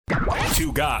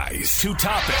Two guys, two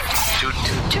topics,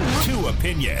 two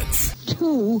opinions.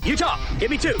 You talk.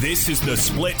 Give me two. This is the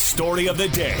split story of the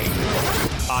day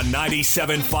on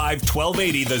 97.5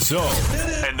 1280 The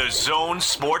Zone and the Zone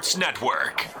Sports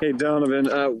Network. Hey, Donovan,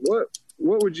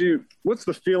 what's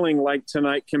the feeling like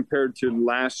tonight compared to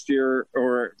last year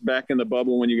or back in the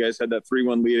bubble when you guys had that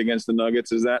 3-1 lead against the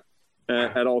Nuggets? Is that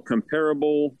at all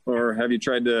comparable, or have you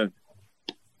tried to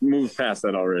move past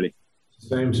that already?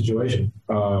 Same situation.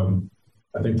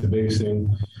 I think the biggest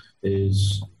thing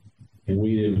is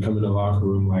we didn't come in the locker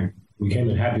room like we came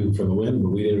in happy for the win, but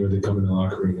we didn't really come in the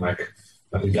locker room like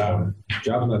we got one.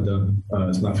 Job's not done.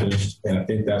 It's not finished. And I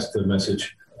think that's the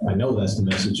message. I know that's the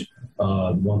message.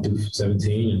 1 through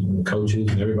 17 and the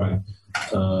coaches and everybody.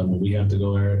 We have to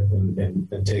go there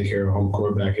and take care of home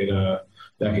court back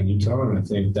in Utah. And I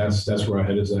think that's where our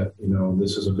head is at. You know,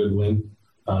 this is a good win.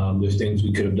 There's things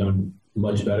we could have done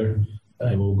much better,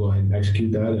 and we'll go ahead and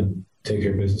execute that and take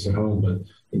care of business at home. But,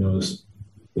 you know,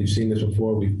 we've seen this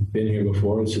before. We've been here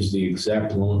before. It's just the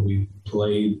exact moment we've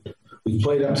played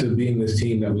up to being this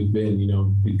team that we've been, you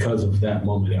know, because of that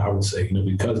moment, I would say, you know,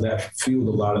 because that fueled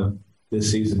a lot of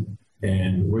this season.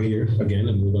 And we're here again,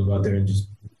 and we're going to go out there and just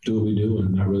do what we do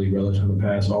and not really relish on the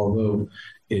past, although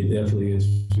it definitely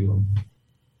is fueling.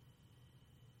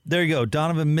 There you go.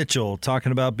 Donovan Mitchell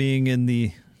talking about being in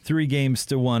the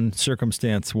 3-1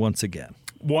 circumstance once again.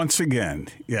 Once again,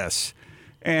 yes.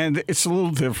 And it's a little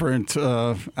different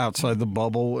outside the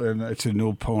bubble, and it's a new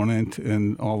opponent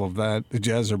and all of that. The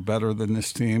Jazz are better than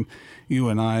this team. You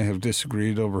and I have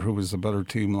disagreed over who was the better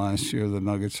team last year, the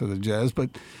Nuggets or the Jazz.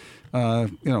 But,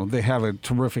 you know, they have a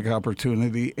terrific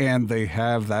opportunity, and they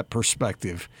have that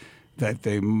perspective that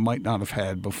they might not have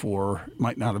had before,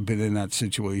 might not have been in that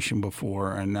situation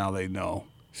before, and now they know.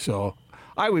 So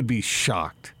I would be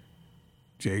shocked,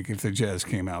 Jake, if the Jazz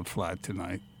came out flat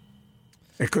tonight.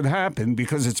 It could happen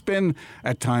because it's been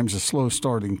at times a slow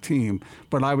starting team,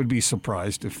 but I would be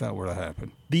surprised if that were to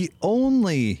happen. The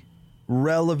only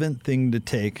relevant thing to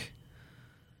take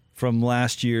from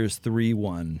last year's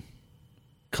 3-1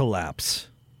 collapse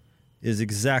is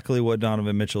exactly what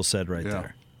Donovan Mitchell said right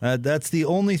there. That's the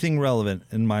only thing relevant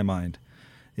in my mind,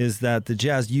 is that the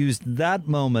Jazz used that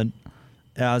moment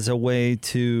as a way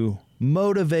to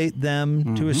motivate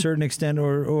them to a certain extent,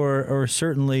 or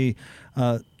certainly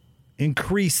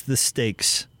increase the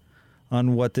stakes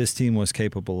on what this team was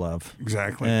capable of.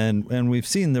 Exactly. And we've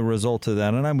seen the result of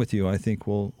that, and I'm with you. I think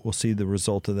we'll see the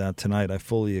result of that tonight. I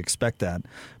fully expect that.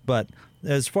 But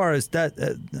as far as that,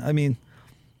 I mean,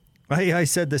 I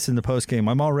said this in the postgame.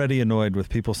 I'm already annoyed with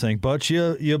people saying, but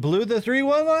you blew the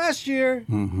 3-1 last year,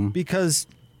 because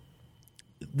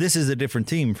this is a different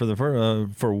team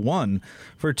for one.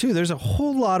 For two, there's a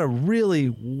whole lot of really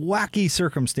wacky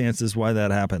circumstances why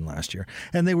that happened last year.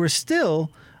 And they were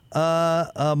still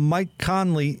Mike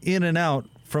Conley in and out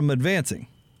from advancing.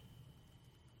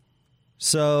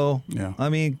 So, I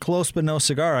mean, close but no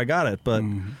cigar, I got it. But,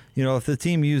 you know, if the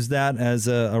team used that as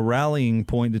a rallying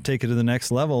point to take it to the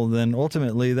next level, then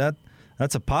ultimately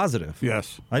that's a positive.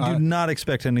 Yes. I do not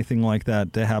expect anything like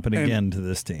that to happen again to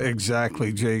this team.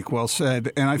 Exactly, Jake. Well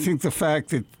said. And I think the fact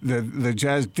that the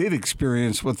Jazz did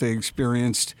experience what they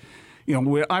experienced, you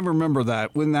know, I remember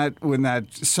that. When that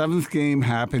seventh game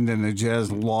happened and the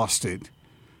Jazz lost it,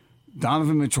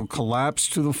 Donovan Mitchell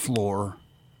collapsed to the floor.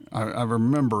 I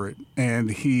remember it.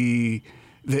 And he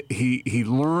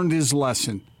learned his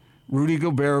lesson. Rudy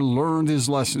Gobert learned his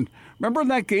lesson. Remember in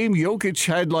that game, Jokic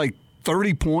had like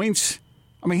 30 points?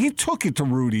 I mean, he took it to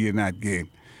Rudy in that game.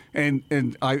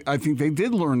 And I think they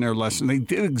did learn their lesson. They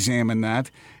did examine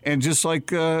that. And just like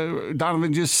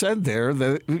Donovan just said there,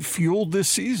 that it fueled this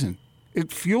season.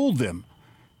 It fueled them.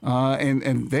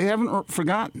 And they haven't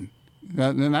forgotten.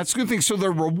 And that's a good thing. So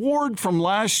the reward from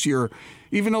last year,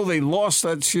 even though they lost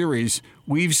that series,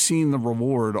 we've seen the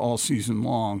reward all season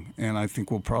long. And I think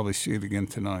we'll probably see it again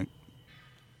tonight.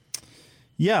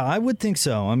 Yeah, I would think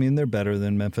so. I mean, they're better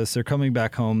than Memphis. They're coming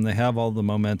back home. They have all the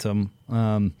momentum.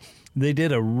 They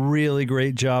did a really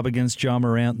great job against Ja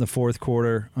Morant in the fourth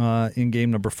quarter in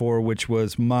game number 4, which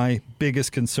was my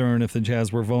biggest concern if the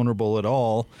Jazz were vulnerable at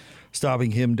all.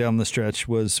 Stopping him down the stretch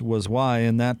was why,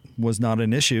 and that was not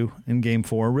an issue in game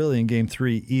 4, really in game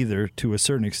 3 either, to a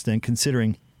certain extent,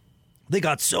 considering they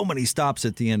got so many stops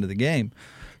at the end of the game.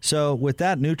 So with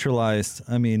that neutralized,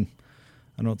 I mean,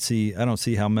 I don't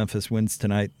see how Memphis wins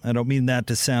tonight. I don't mean that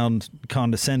to sound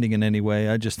condescending in any way.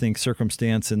 I just think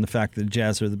circumstance and the fact that the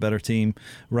Jazz are the better team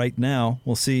right now.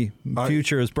 We'll see.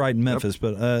 Future is bright in Memphis,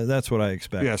 but that's what I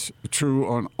expect. Yes, true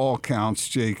on all counts,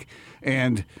 Jake.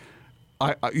 And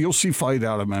you'll see fight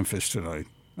out of Memphis tonight.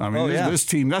 I mean, this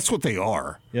team, that's what they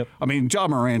are. Yep. I mean,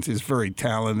 John Morant is very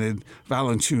talented.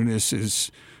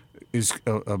 Valanciunas is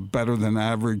a better than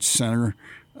average center.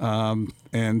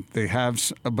 And they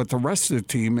have, but the rest of the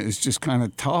team is just kind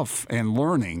of tough and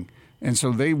learning. And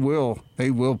so they will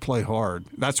play hard.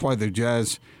 That's why the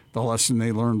Jazz, the lesson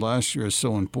they learned last year is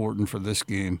so important for this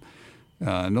game.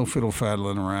 No fiddle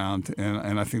faddling around,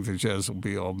 and I think the Jazz will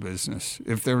be all business.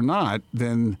 If they're not,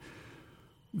 then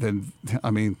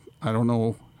I mean, I don't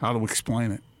know how to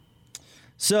explain it.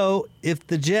 So if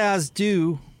the Jazz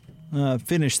do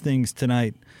finish things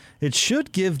tonight, it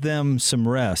should give them some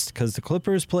rest because the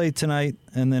Clippers play tonight,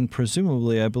 and then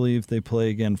presumably, I believe they play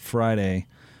again Friday.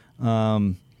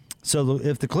 So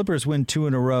if the Clippers win 2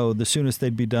 in a row, the soonest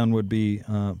they'd be done would be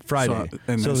Friday.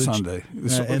 And then Sunday.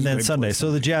 And then Sunday.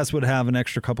 So the Jazz would have an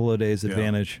extra couple of days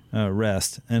advantage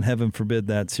rest. And heaven forbid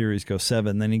that series go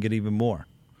 7. Then you get even more.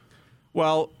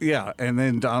 Well, yeah. And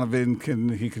then Donovan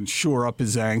can shore up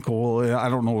his ankle. I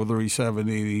don't know whether he's having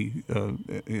any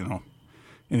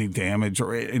damage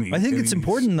or any. I think it's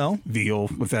important, though. Deal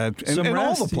with that. And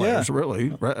rest, all the players,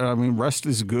 really. I mean, rest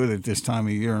is good at this time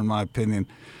of year, in my opinion.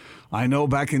 I know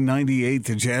back in '98,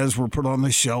 the Jazz were put on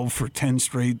the shelf for 10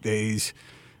 straight days,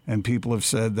 and people have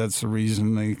said that's the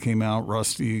reason they came out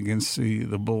rusty against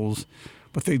the Bulls.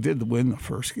 But they did win the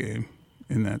first game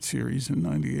in that series in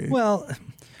 '98. Well,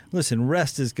 listen,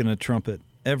 rest is going to trump it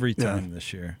every time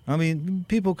this year. I mean,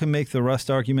 people can make the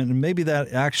rest argument, and maybe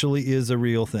that actually is a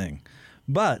real thing.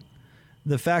 But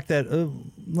the fact that,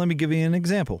 let me give you an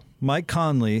example. Mike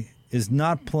Conley is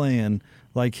not playing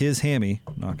like his hammy,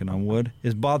 knocking on wood,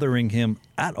 is bothering him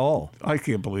at all. I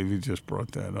can't believe he just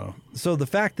brought that up. So the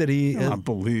fact that he... I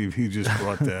believe he just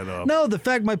brought that up. No,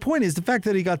 my point is the fact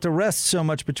that he got to rest so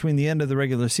much between the end of the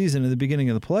regular season and the beginning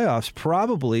of the playoffs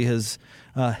probably has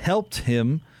helped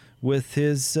him with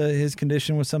his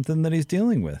condition with something that he's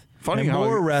dealing with. Funny and how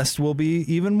more rest will be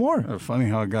even more. Funny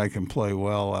how a guy can play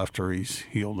well after he's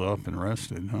healed up and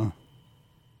rested, huh?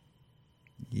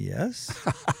 Yes.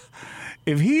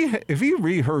 If he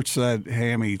re-hurts that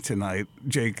hammy tonight,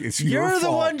 Jake, it's your fault. You're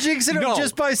the one jinxing him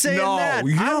just by saying that.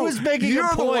 I was making a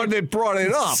point. You're the one that brought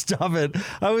it up. Stop it.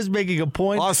 I was making a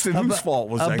point. Austin, whose fault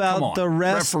was that? About Come on, the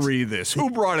rest. Referee this.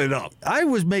 Who brought it up? I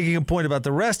was making a point about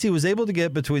the rest he was able to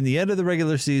get between the end of the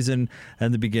regular season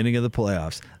and the beginning of the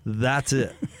playoffs. That's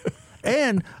it.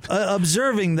 And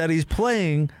observing that he's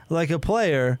playing like a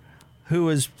player who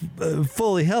is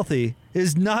fully healthy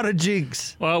is not a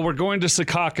jinx. Well, we're going to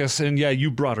Secaucus, and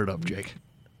you brought it up, Jake.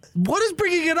 What does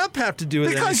bringing it up have to do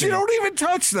with anything? Because you don't even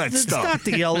touch that stuff. It's not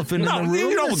the elephant in the room.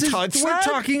 You don't touch that. We're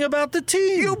talking about the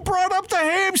team. You brought up the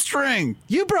hamstring.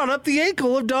 You brought up the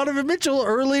ankle of Donovan Mitchell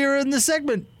earlier in the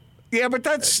segment. Yeah, but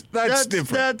that's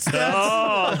different. That's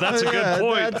a good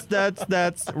point.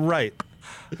 That's right.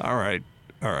 All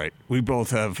right. We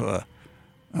both have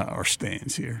our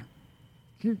stands here.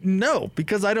 No,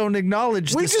 because I don't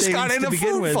acknowledge we the just got in a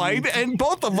food fight, with. And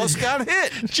both of us got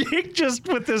hit. Jake just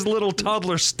with his little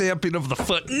toddler stamping of the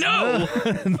foot. No!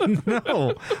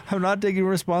 No, I'm not taking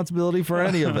responsibility for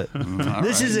any of it.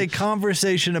 This is a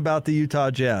conversation about the Utah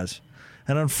Jazz.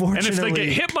 And unfortunately... And if they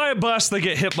get hit by a bus, they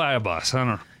get hit by a bus. I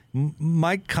don't know.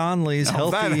 Mike Conley's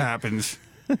healthy... that happens.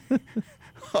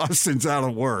 Austin's out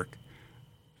of work.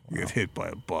 You get hit by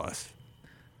a bus.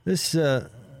 This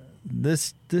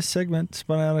segment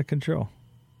spun out of control.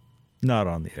 Not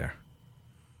on the air.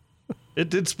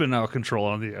 It did spin out of control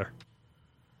on the air.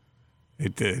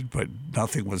 It did, but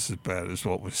nothing was as bad as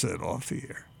what was said off the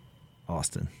air.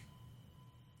 Austin.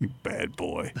 You bad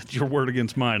boy. That's your word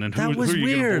against mine. And that was who are you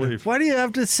weird. Gonna believe? Why do you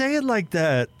have to say it like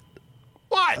that?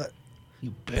 What?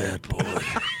 You bad boy.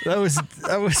 That was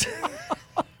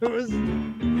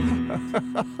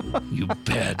You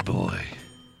bad boy.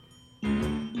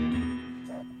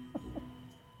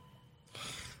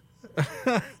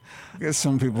 I guess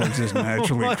some people are just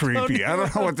naturally creepy. I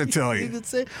don't know what to tell you.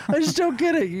 I just don't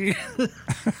get it.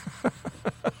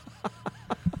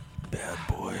 Bad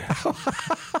boy.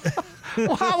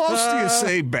 Well, how else do you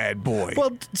say bad boy?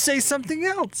 Well, say something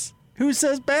else. Who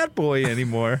says bad boy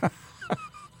anymore?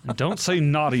 Don't say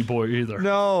naughty boy either.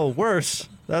 No, worse.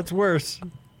 That's worse.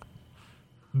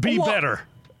 Be better.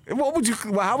 What would you?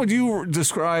 How would you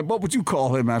describe? What would you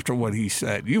call him after what he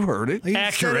said? You heard it. He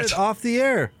Accurate. said it off the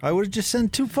air. I would have just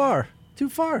said too far. Too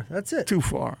far. That's it. Too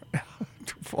far.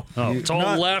 Too far. Oh, it's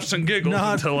all laughs and giggles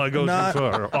until I go too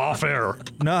far. Off air.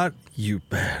 Not you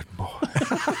bad boy.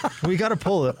 We got to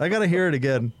pull it. I got to hear it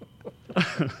again.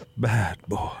 Bad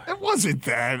boy. It wasn't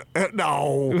that.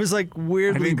 No. It was like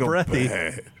weirdly breathy.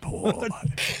 Bad boy.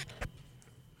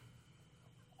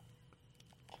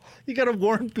 You got to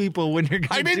warn people when you're going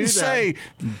to do that. I didn't say,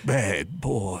 bad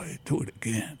boy, do it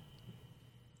again.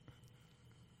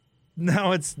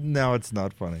 Now it's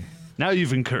not funny. Now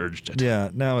you've encouraged it. Yeah,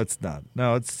 now it's not.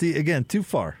 No, it's again too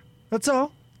far. That's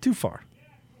all. Too far.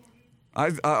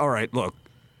 All right, look.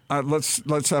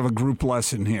 Let's have a group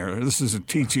lesson here. This is a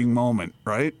teaching moment,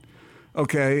 right?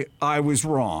 Okay, I was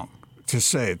wrong to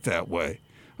say it that way.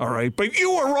 All right, but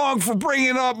you were wrong for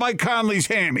bringing up Mike Conley's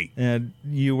hammy. And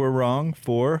you were wrong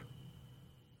for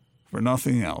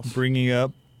nothing else. Bringing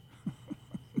up.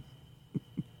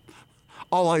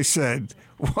 All I said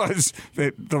was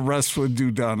that the rest would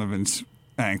do Donovan's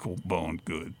ankle bone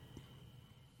good.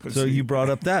 So you brought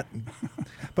up that.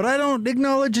 But I don't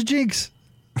acknowledge a jinx.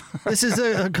 This is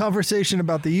a conversation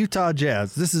about the Utah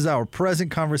Jazz. This is our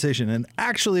present conversation. And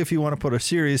actually, if you want to put a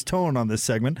serious tone on this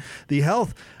segment, the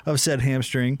health of said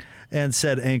hamstring and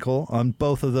said ankle on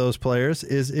both of those players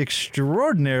is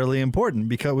extraordinarily important,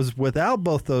 because without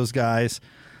both those guys,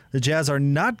 the Jazz are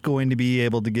not going to be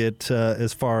able to get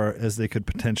as far as they could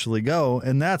potentially go.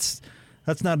 And that's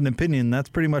not an opinion. That's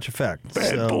pretty much a fact.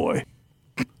 Bad boy.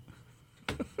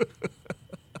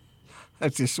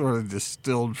 That just sort of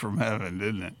distilled from heaven,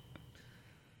 didn't it?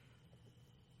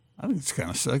 I think it's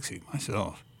kind of sexy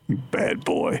myself. You bad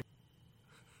boy.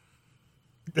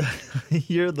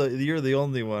 You're the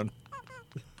only one.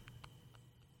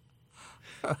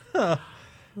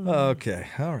 Okay,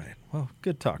 all right. Well,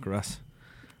 good talk, Russ.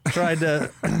 Tried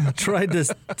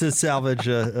to salvage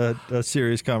a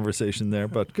serious conversation there,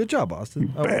 but good job, Austin.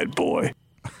 Bad boy.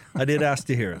 I did ask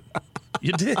to hear it.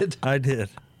 You did. I did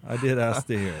ask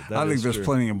to hear it. I think there's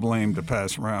plenty of blame to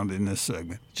pass around in this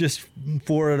segment. Just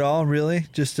for it all, really?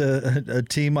 Just a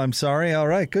team, I'm sorry? All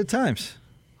right, good times.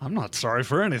 I'm not sorry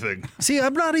for anything. See,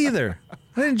 I'm not either.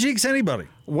 I didn't jinx anybody.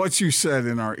 What you said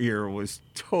in our ear was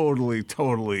totally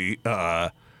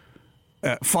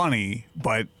funny,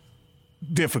 but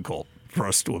difficult for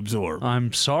us to absorb.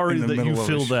 I'm sorry that you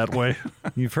feel that way.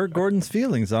 You've hurt Gordon's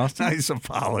feelings, Austin. Nice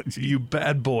apology. You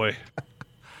bad boy.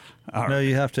 Right. No,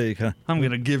 you have to. I'm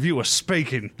going to give you a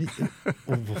spanking.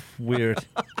 Weird.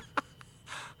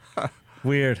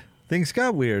 Weird. Things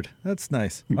got weird. That's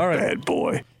nice. All right. Bad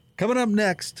boy. Coming up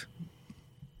next,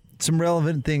 some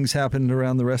relevant things happened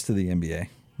around the rest of the NBA.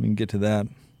 We can get to that.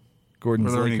 Were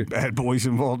there any bad boys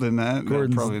involved in that? No,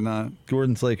 probably not.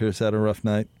 Gordon's Lakers had a rough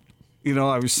night. You know,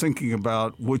 I was thinking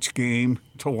about which game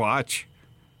to watch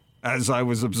as I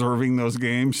was observing those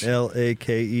games.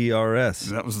 Lakers.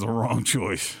 That was the wrong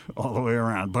choice all the way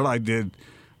around. But I did.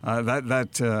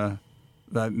 That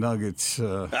Nuggets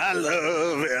I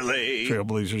love LA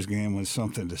Trailblazers game was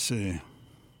something to see.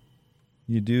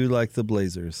 You do like the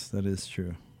Blazers. That is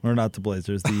true. Or not the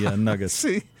Blazers, the Nuggets.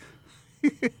 See?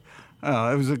 It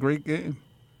was a great game.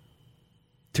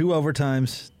 2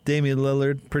 overtimes. Damian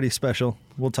Lillard, pretty special.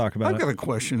 We'll talk about it. I've got a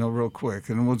question, though, real quick,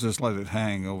 and we'll just let it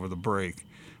hang over the break.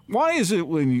 Why is it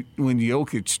when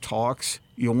Jokic talks,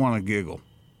 you want to giggle?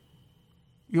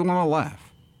 You want to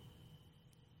laugh?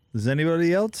 Does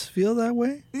anybody else feel that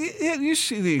way? Yeah, you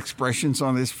see the expressions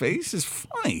on his face. It's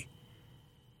funny.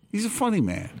 He's a funny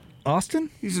man. Austin?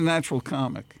 He's a natural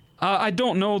comic. I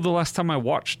don't know the last time I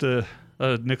watched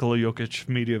Nikola Jokic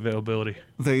media availability.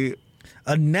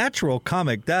 A natural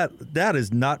comic. That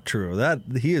is not true. That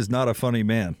he is not a funny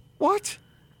man. What?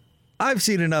 I've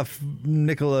seen enough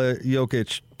Nikola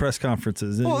Jokic press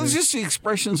conferences. Well, it's just the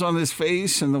expressions on his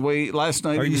face and the way last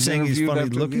night. Are you saying he's funny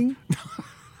looking?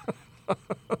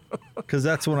 Because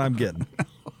that's what I'm getting.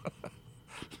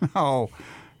 No,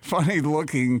 funny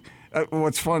looking.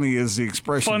 What's funny is the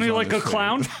expression. Funny like a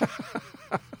clown.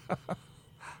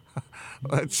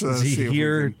 Let's is he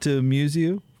here to amuse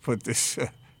you? Put this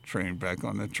train back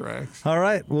on the tracks. All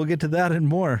right, we'll get to that and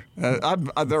more. There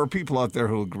are people out there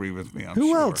who agree with me.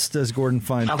 Who else does Gordon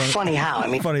find funny? How? I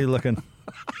mean, funny looking.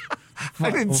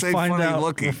 I didn't say funny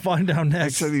looking. We'll find out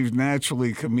next. I said he's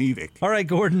naturally comedic. All right,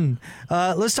 Gordon.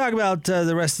 Let's talk about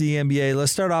the rest of the NBA.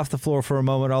 Let's start off the floor for a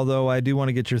moment, although I do want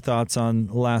to get your thoughts on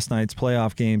last night's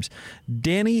playoff games.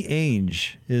 Danny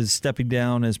Ainge is stepping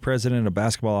down as president of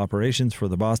basketball operations for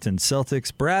the Boston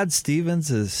Celtics. Brad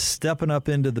Stevens is stepping up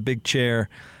into the big chair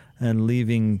and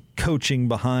leaving coaching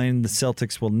behind. The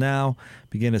Celtics will now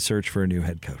begin a search for a new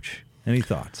head coach. Any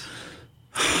thoughts?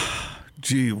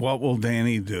 Gee, what will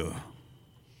Danny do?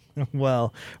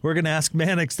 Well, we're going to ask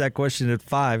Mannix that question at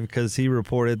 5 because he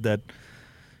reported that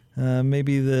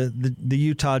maybe the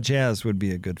Utah Jazz would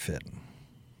be a good fit.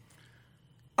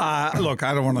 Look,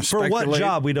 I don't want to speculate. For what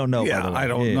job, we don't know. Yeah, by the way. I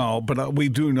don't know, but we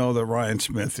do know that Ryan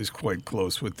Smith is quite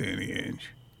close with Danny Ainge.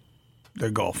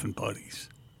 They're golfing buddies,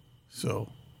 so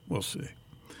we'll see.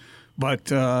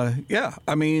 But yeah,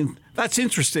 I mean, that's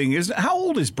interesting. How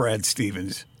old is Brad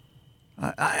Stevens?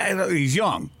 I know he's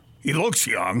young. He looks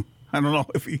young. I don't know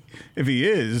if he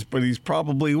is, but he's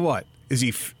probably what? Is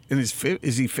he in his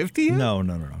is he 50 yet? No.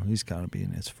 He's got to be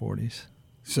in his 40s.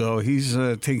 So he's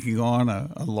taking on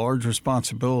a large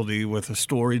responsibility with a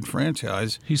storied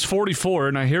franchise. He's 44,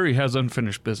 and I hear he has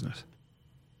unfinished business.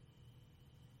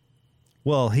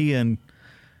 Well, he and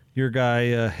your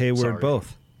guy Hayward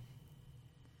both.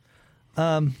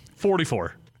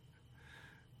 44.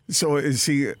 So is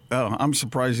he? I'm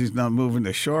surprised he's not moving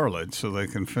to Charlotte so they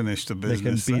can finish the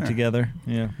business. They can be there. together.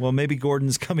 Yeah. Well, maybe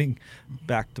Gordon's coming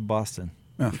back to Boston.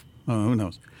 Who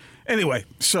knows? Anyway,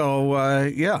 so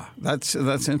yeah, that's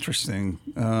interesting.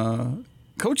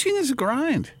 Coaching is a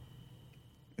grind.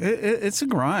 It's a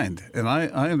grind, and I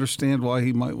understand why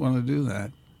he might want to do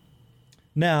that.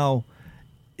 Now,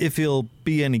 if he'll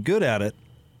be any good at it,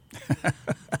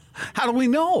 how do we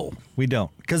know? We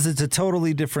don't, because it's a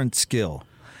totally different skill.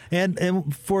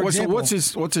 And for example, what's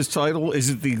his title? Is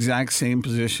it the exact same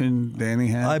position Danny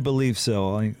had? I believe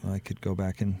so. I could go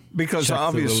back and because check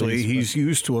obviously the release, he's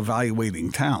used to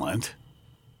evaluating talent.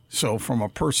 So from a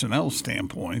personnel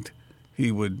standpoint,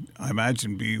 he would, I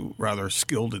imagine, be rather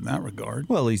skilled in that regard.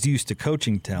 Well, he's used to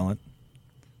coaching talent.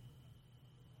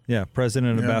 Yeah,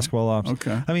 president of basketball ops.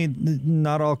 Okay. I mean,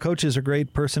 not all coaches are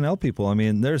great personnel people. I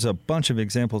mean, there's a bunch of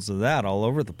examples of that all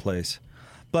over the place.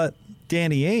 But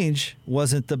Danny Ainge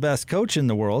wasn't the best coach in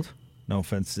the world. No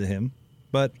offense to him.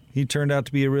 But he turned out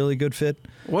to be a really good fit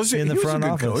in the front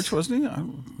office. He was a good coach, wasn't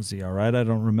he? Was he all right? I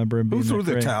don't remember him being Who threw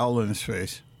the great. towel in his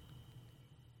face?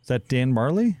 Is that Dan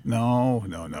Marley? No.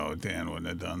 Dan wouldn't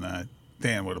have done that.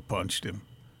 Dan would have punched him.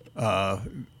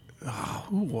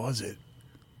 Who was it?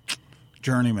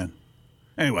 Journeyman.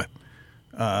 Anyway,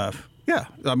 yeah.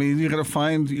 I mean, you got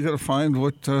to find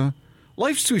what.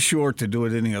 Life's too short to do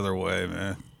it any other way,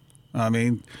 man. I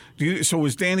mean, so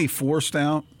was Danny forced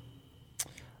out?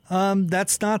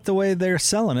 That's not the way they're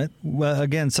selling it. Well,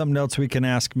 again, something else we can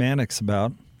ask Mannix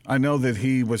about. I know that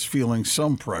he was feeling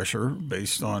some pressure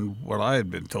based on what I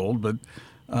had been told, but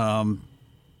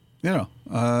yeah.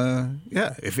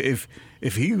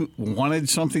 If he wanted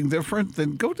something different,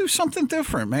 then go do something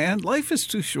different, man. Life is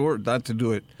too short not to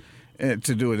do it.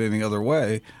 To do it any other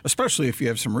way, especially if you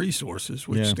have some resources,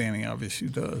 which Danny obviously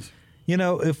does. You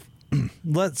know, if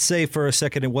let's say for a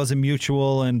second it wasn't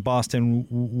mutual and Boston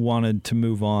wanted to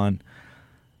move on,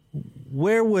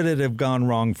 where would it have gone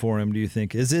wrong for him, do you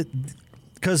think? Is it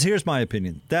because here's my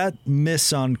opinion. That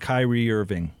miss on Kyrie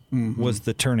Irving was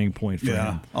the turning point for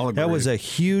him. I'll agree. That was a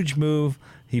huge move.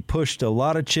 He pushed a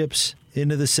lot of chips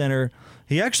into the center.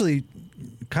 He actually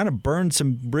kind of burned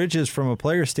some bridges from a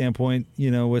player standpoint,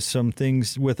 you know, with some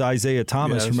things with Isaiah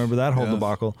Thomas. Yes. Remember that whole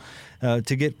debacle?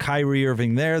 To get Kyrie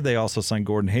Irving there, they also signed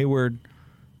Gordon Hayward.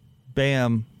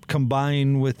 Bam,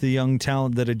 combined with the young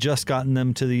talent that had just gotten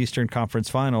them to the Eastern Conference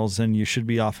Finals, and you should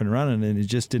be off and running, and it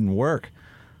just didn't work.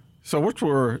 So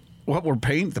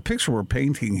the picture we're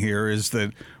painting here is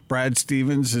that Brad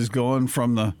Stevens is going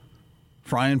from the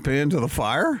frying pan to the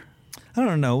fire? I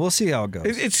don't know. We'll see how it goes.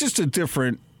 It's just a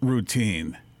different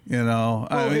routine, you know.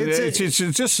 Well, I mean, it's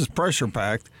just as pressure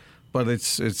packed, but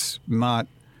it's not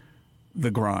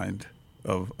the grind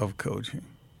of coaching.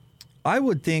 I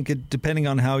would think, depending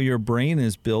on how your brain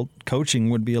is built,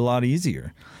 coaching would be a lot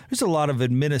easier. There's a lot of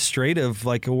administrative,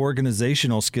 like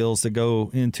organizational skills that go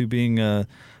into being a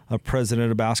president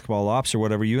of basketball ops or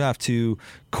whatever. You have to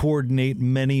coordinate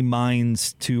many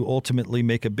minds to ultimately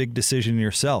make a big decision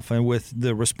yourself, and with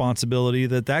the responsibility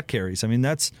that carries. I mean,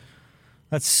 that's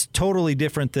totally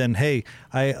different than, hey,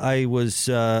 I was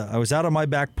out on my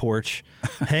back porch,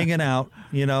 hanging out,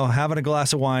 you know, having a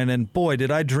glass of wine, and boy,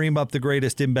 did I dream up the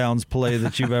greatest inbounds play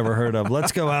that you've ever heard of.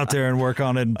 Let's go out there and work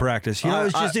on it and practice. You know,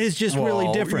 it's just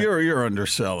really different. You're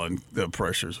underselling the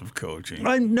pressures of coaching.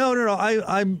 No.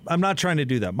 I'm not trying to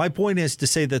do that. My point is to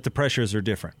say that the pressures are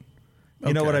different.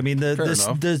 You know what I mean?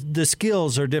 The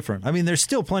skills are different. I mean, there's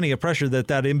still plenty of pressure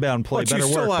that inbound play better work. But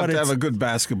you still have to have a good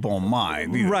basketball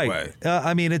mind, either way.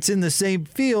 I mean, it's in the same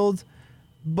field,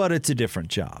 but it's a different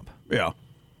job. Yeah,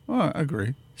 well, I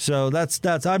agree. So that's.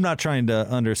 I'm not trying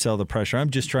to undersell the pressure.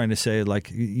 I'm just trying to say, like,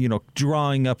 you know,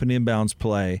 drawing up an inbounds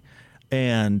play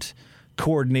and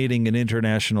coordinating an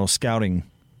international scouting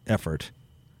effort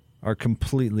are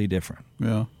completely different.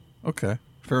 Yeah. Okay.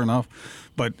 Fair enough.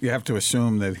 But you have to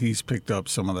assume that he's picked up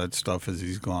some of that stuff as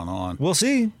he's gone on. We'll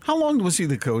see. How long was he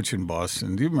the coach in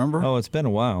Boston? Do you remember? Oh, it's been a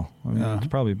while. I mean, It's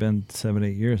probably been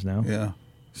 7-8 years now. Yeah.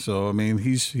 So, I mean,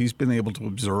 he's been able to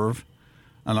observe,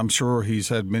 and I'm sure he's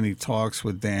had many talks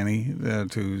with Danny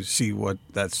to see what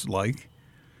that's like.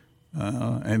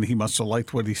 And he must have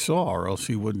liked what he saw, or else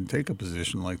he wouldn't take a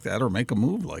position like that or make a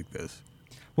move like this.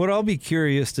 What I'll be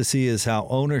curious to see is how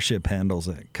ownership handles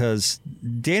it, because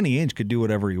Danny Ainge could do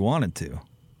whatever he wanted to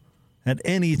at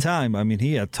any time. I mean,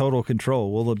 he had total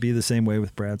control. Will it be the same way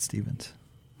with Brad Stevens?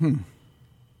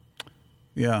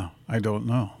 Yeah, I don't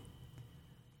know.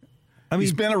 I mean,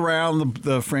 he's been around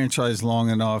the franchise long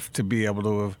enough to be able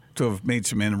to have made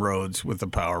some inroads with the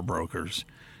power brokers,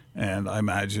 and I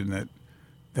imagine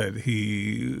that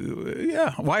he,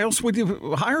 why else would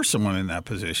you hire someone in that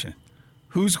position?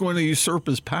 Who's going to usurp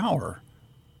his power?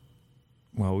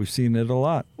 Well, we've seen it a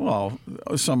lot. Well,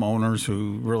 some owners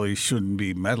who really shouldn't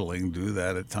be meddling do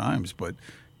that at times, but it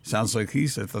sounds like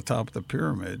he's at the top of the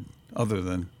pyramid, other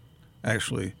than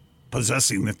actually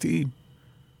possessing the team.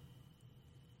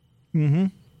 Mm-hmm.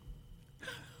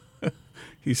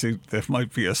 You think there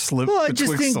might be a slip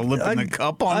betwixt the lip and the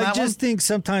cup on that one? I just think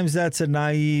sometimes that's a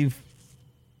naive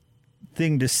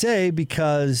thing to say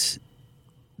because...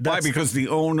 Why? Because the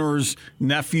owner's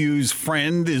nephew's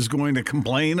friend is going to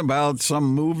complain about some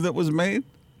move that was made?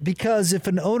 Because if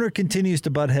an owner continues to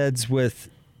butt heads with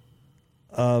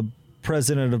a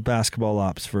president of basketball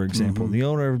ops, for example, the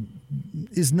owner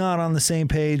is not on the same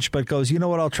page but goes, you know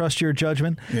what, I'll trust your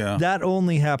judgment. Yeah. That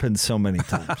only happens so many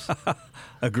times.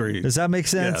 Agreed. Does that make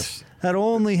sense? Yes. That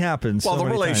only happens well, so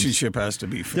many the relationship times. has to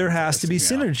be fantastic. There has to be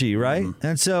synergy, right?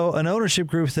 And so an ownership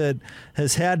group that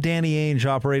has had Danny Ainge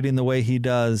operating the way he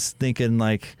does, thinking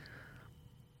like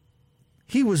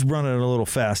he was running a little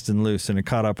fast and loose and it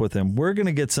caught up with him. We're going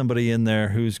to get somebody in there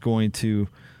who's going to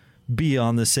be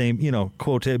on the same,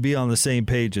 quote, be on the same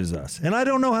page as us. And I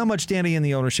don't know how much Danny and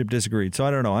the ownership disagreed, so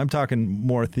I don't know. I'm talking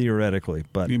more theoretically.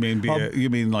 But you mean be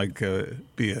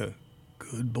a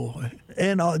good boy?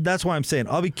 And that's why I'm saying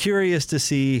I'll be curious to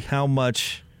see how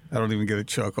much. I don't even get a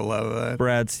chuckle out of that.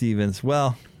 Brad Stevens.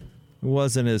 Well, it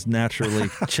wasn't as naturally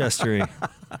chestery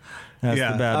as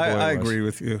the bad boy I was. agree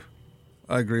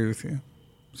with you.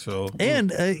 So,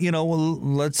 and well,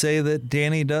 let's say that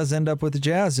Danny does end up with the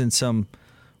Jazz in some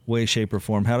way, shape, or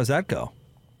form. How does that go?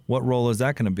 What role is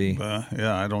that going to be?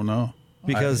 I don't know.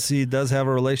 Because he does have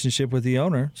a relationship with the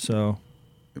owner, so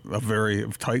a very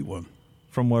tight one,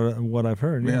 from what I've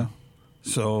heard. Yeah.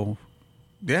 So,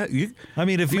 yeah. Do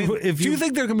you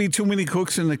think there can be too many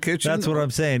cooks in the kitchen? That's what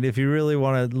I'm saying. If you really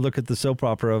want to look at the soap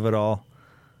opera of it all,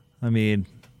 I mean,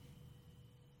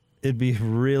 it'd be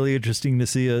really interesting to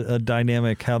see a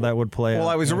dynamic, how that would play out. Well,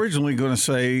 I was originally going to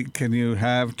say, can you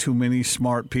have too many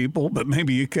smart people? But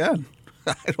maybe you can.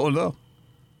 I don't know.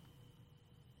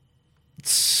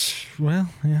 Well,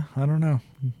 yeah, I don't know.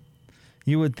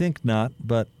 You would think not,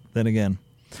 but then again.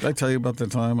 Did I tell you about the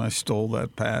time I stole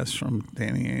that pass from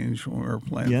Danny Ainge when we were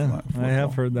playing football? Yeah, I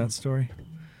have heard that story.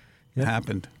 Yep. It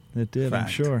happened. It did, Fact. I'm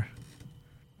sure.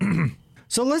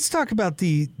 So let's talk about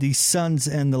the Suns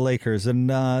and the Lakers. And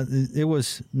it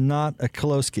was not a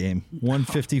close game,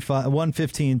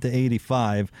 115 to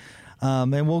 85.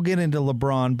 And we'll get into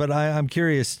LeBron, but I'm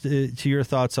curious to your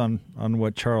thoughts on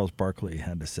what Charles Barkley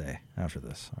had to say after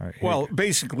this. All right, well,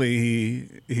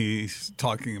 basically, he's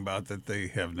talking about that they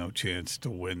have no chance to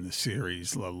win the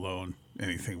series, let alone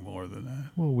anything more than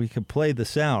that. Well, we could play the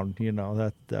sound.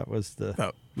 That was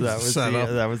the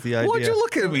that was the idea. Why'd you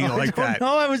look at me like that?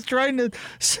 No, I was trying to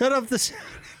set up the sound.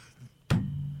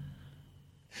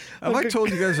 Have I told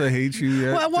you guys I hate you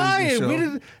yet? Well,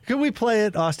 why? Can we play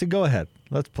it, Austin? Go ahead.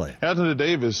 Let's play it. Anthony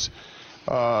Davis,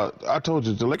 I told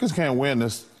you the Lakers can't win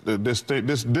this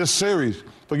series.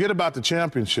 Forget about the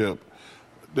championship.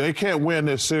 They can't win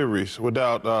this series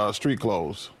without street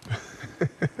clothes.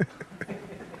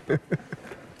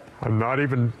 I'm not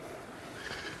even.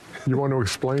 You want to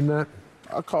explain that?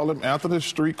 I call him Anthony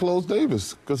Street Clothes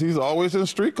Davis because he's always in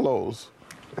street clothes.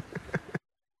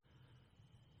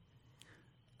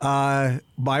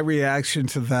 My reaction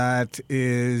to that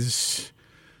is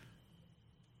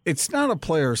it's not a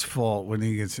player's fault when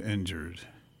he gets injured.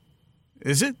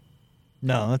 Is it?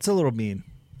 No, that's a little mean.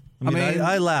 I mean,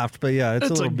 I laughed, but yeah, it's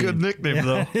a little good nickname,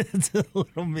 though. It's a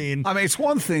little mean. I mean, it's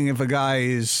one thing if a guy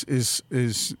is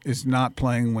not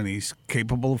playing when he's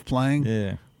capable of playing.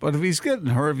 Yeah. But if he's getting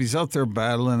hurt, if he's out there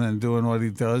battling and doing what he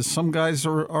does, some guys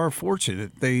are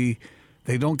fortunate. They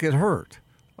don't get hurt.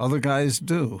 Other guys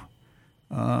do.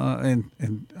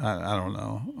 And I don't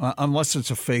know. Unless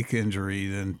it's a fake injury,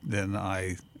 then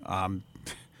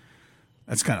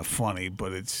that's kind of funny,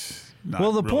 but it's not the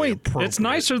really point, appropriate. It's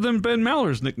nicer than Ben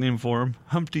Maller's nickname for him,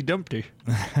 Humpty Dumpty.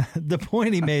 The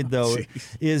point he made, though,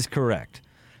 is correct,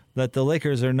 that the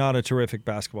Lakers are not a terrific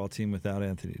basketball team without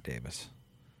Anthony Davis.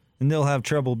 And they'll have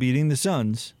trouble beating the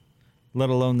Suns, let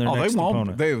alone their next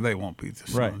opponent. They won't beat the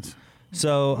Suns. Right.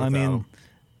 So, I mean,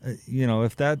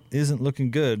 if that isn't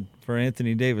looking good for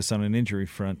Anthony Davis on an injury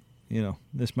front,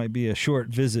 this might be a short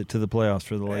visit to the playoffs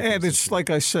for the Lakers. And it's like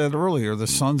I said earlier, the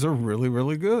Suns are really,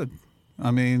 really good.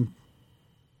 I mean,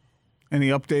 any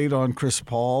update on Chris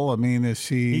Paul? I mean, is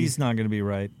he? He's not going to be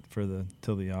right till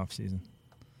the offseason.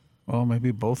 Well,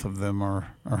 maybe both of them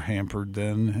are hampered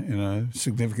then in a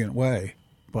significant way.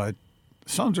 But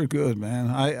Suns are good, man.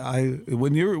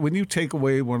 When you take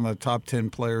away one of the top 10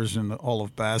 players in all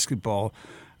of basketball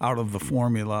out of the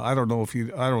formula, I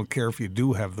don't care if you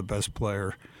do have the best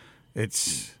player.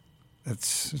 It's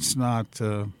not.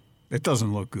 It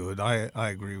doesn't look good. I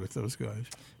agree with those guys.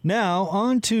 Now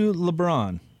on to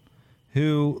LeBron,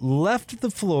 who left the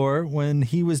floor when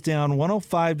he was down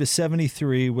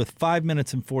 105-73 with 5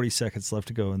 minutes and 40 seconds left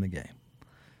to go in the game.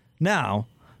 Now,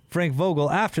 Frank Vogel,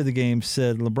 after the game,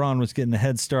 said LeBron was getting a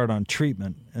head start on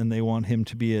treatment, and they want him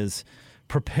to be as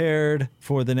prepared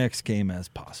for the next game as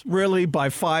possible. Really? By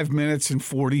 5 minutes and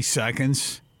 40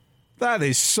 seconds? That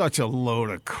is such a load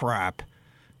of crap.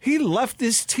 He left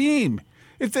his team.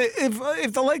 If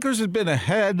the Lakers had been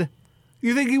ahead,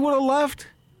 you think he would have left?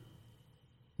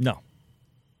 No.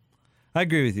 I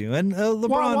agree with you. And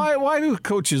LeBron. Why do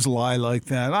coaches lie like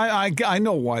that? I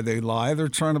know why they lie. They're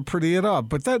trying to pretty it up.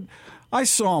 But I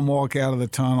saw him walk out of the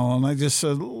tunnel, and I just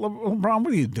said, LeBron,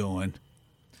 what are you doing?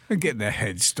 You're getting a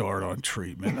head start on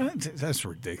treatment. That's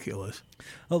ridiculous.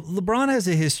 LeBron has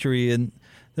a history, and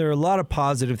there are a lot of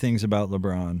positive things about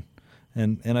LeBron.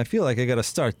 And I feel like I got to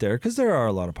start there because there are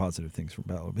a lot of positive things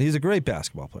about him. He's a great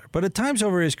basketball player. But at times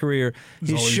over his career,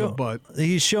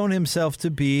 he's shown himself to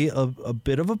be a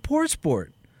bit of a poor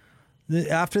sport.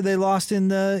 After they lost in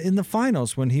the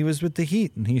finals when he was with the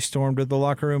Heat and he stormed to the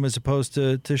locker room as opposed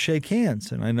to shake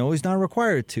hands. And I know he's not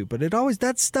required to, but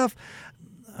that stuff,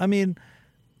 I mean,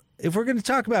 if we're going to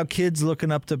talk about kids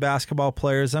looking up to basketball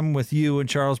players, I'm with you and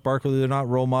Charles Barkley. They're not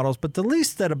role models, but the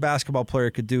least that a basketball player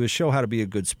could do is show how to be a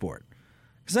good sport.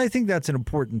 Because I think that's an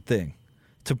important thing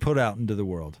to put out into the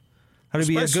world. How to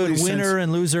be a good winner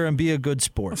and loser and be a good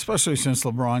sport. Especially since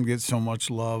LeBron gets so much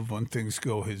love when things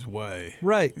go his way.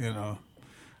 Right.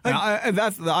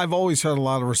 I've always had a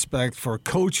lot of respect for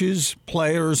coaches,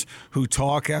 players who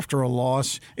talk after a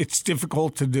loss. It's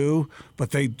difficult to do,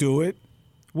 but they do it.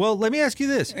 Well, let me ask you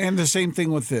this. And the same thing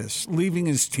with this. Leaving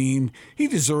his team, he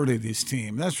deserted his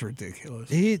team. That's ridiculous.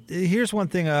 Here's one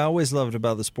thing I always loved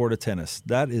about the sport of tennis.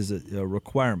 That is a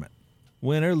requirement.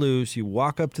 Win or lose, you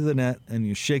walk up to the net and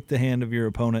you shake the hand of your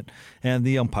opponent and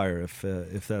the umpire,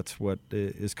 if that's what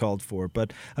is called for.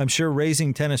 But I'm sure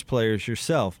raising tennis players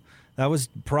yourself, that was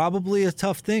probably a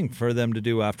tough thing for them to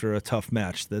do after a tough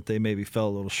match that they maybe fell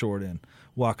a little short in.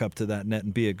 Walk up to that net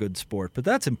and be a good sport. But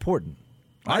that's important.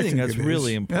 I think that's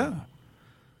really important.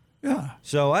 Yeah.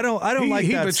 So I don't like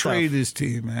that stuff. He betrayed his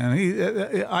team,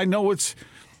 man. I know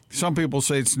some people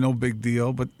say it's no big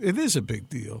deal, but it is a big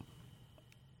deal.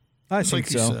 I think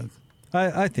so.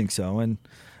 I think so.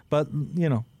 But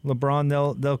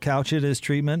LeBron, they'll couch it as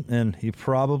treatment, and he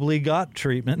probably got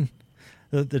treatment.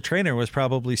 The trainer was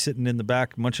probably sitting in the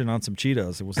back munching on some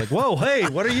Cheetos. It was like, whoa, hey,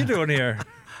 what are you doing here?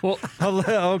 Well,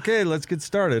 okay, let's get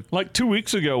started. Like 2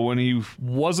 weeks ago when he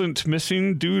wasn't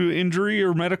missing due to injury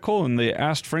or medical, and they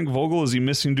asked Frank Vogel, is he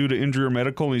missing due to injury or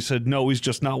medical? And he said, no, he's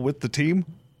just not with the team.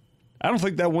 I don't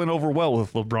think that went over well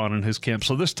with LeBron and his camp.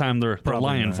 So this time they're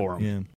lying for him. Yeah.